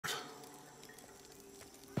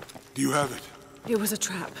Do you have it? It was a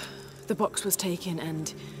trap. The box was taken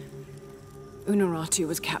and Unuratu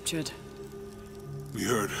was captured. We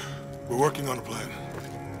heard. We're working on a plan.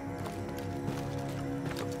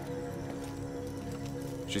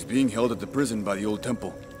 She's being held at the prison by the old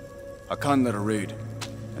temple. Hakan led a raid,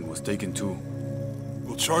 and was taken too.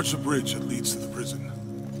 We'll charge the bridge that leads to the prison.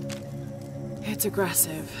 It's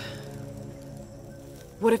aggressive.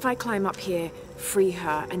 What if I climb up here, free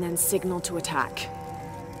her, and then signal to attack?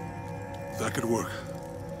 That could work.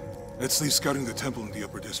 Let's leave scouting the temple in the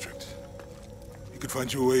upper district. You could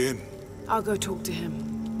find your way in. I'll go talk to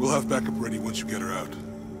him. We'll have backup ready once you get her out.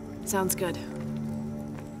 Sounds good.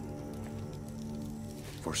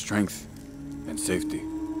 For strength and safety.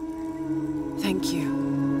 Thank you.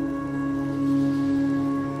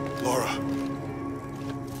 Lara.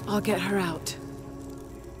 I'll get her out.